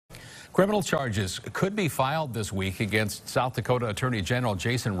Criminal charges could be filed this week against South Dakota Attorney General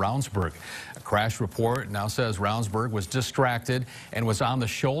Jason Ravnsborg. A crash report now says Ravnsborg was distracted and was on the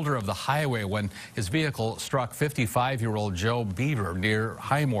shoulder of the highway when his vehicle struck 55-year-old Joe Beaver near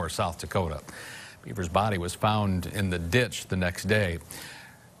Highmore, South Dakota. Beaver's body was found in the ditch the next day.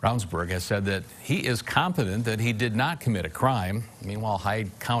 Ravnsborg has said that he is confident that he did not commit a crime. Meanwhile,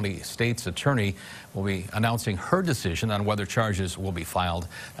 Hyde County State's attorney will be announcing her decision on whether charges will be filed.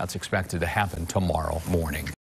 That's expected to happen tomorrow morning.